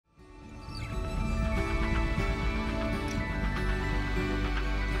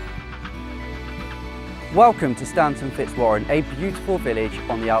Welcome to Stanton Fitzwarren, a beautiful village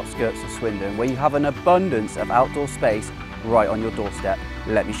on the outskirts of Swindon where you have an abundance of outdoor space right on your doorstep.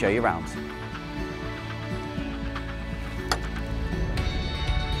 Let me show you around.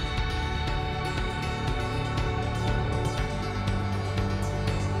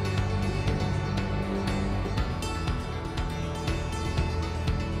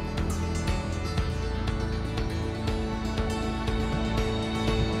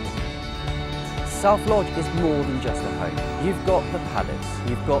 South Lodge is more than just a home. You've got the paddocks,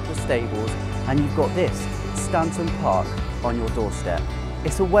 you've got the stables, and you've got this, Stanton Park, on your doorstep.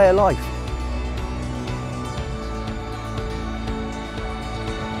 It's a way of life.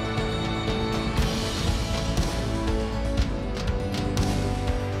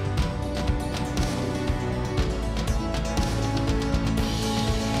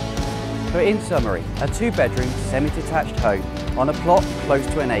 So in summary, a 2-bedroom, semi-detached home on a plot close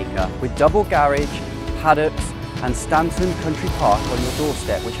to an acre with double garage, paddocks and Stanton Country Park on your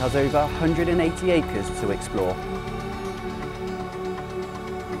doorstep, which has over 180 acres to explore.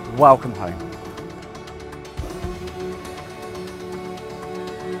 Welcome home.